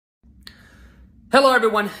Hello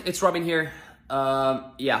everyone, it's Robin here.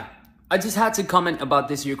 I just had to comment about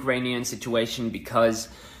this Ukrainian situation because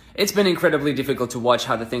it's been incredibly difficult to watch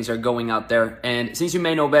how the things are going out there. And since you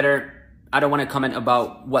may know better, I don't want to comment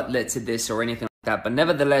about what led to this or anything like that. But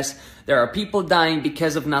nevertheless, there are people dying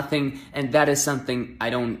because of nothing. And that is something I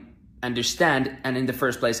don't understand and in the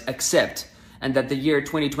first place accept. And that the year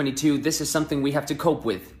 2022, this is something we have to cope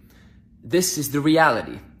with. This is the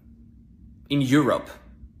reality in Europe.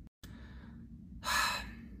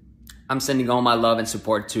 I'm sending all my love and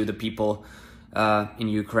support to the people in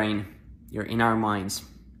Ukraine. You're in our minds.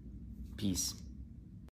 Peace.